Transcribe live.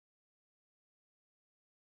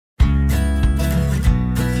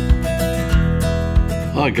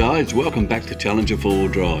Hi guys, welcome back to Challenger 4-Wheel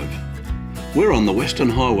Drive. We're on the Western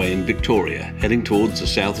Highway in Victoria, heading towards the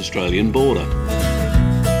South Australian border.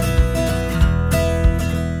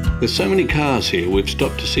 There's so many cars here, we've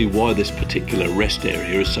stopped to see why this particular rest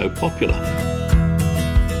area is so popular.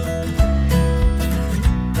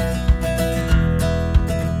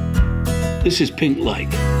 This is Pink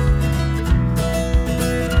Lake.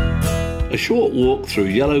 A short walk through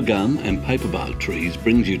yellow gum and paperbark trees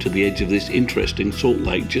brings you to the edge of this interesting salt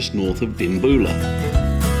lake just north of Dimboola.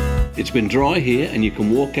 It's been dry here and you can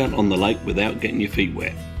walk out on the lake without getting your feet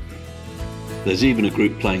wet. There's even a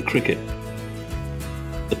group playing cricket.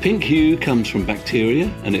 The pink hue comes from bacteria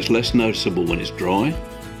and it's less noticeable when it's dry.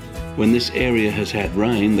 When this area has had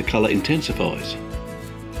rain, the colour intensifies.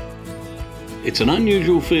 It's an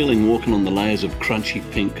unusual feeling walking on the layers of crunchy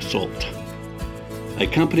pink salt. A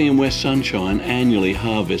company in West Sunshine annually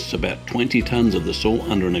harvests about 20 tonnes of the salt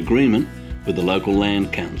under an agreement with the local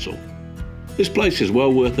land council. This place is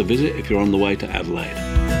well worth a visit if you're on the way to Adelaide.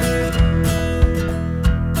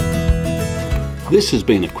 This has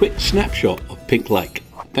been a quick snapshot of Pink Lake.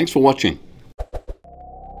 Thanks for watching.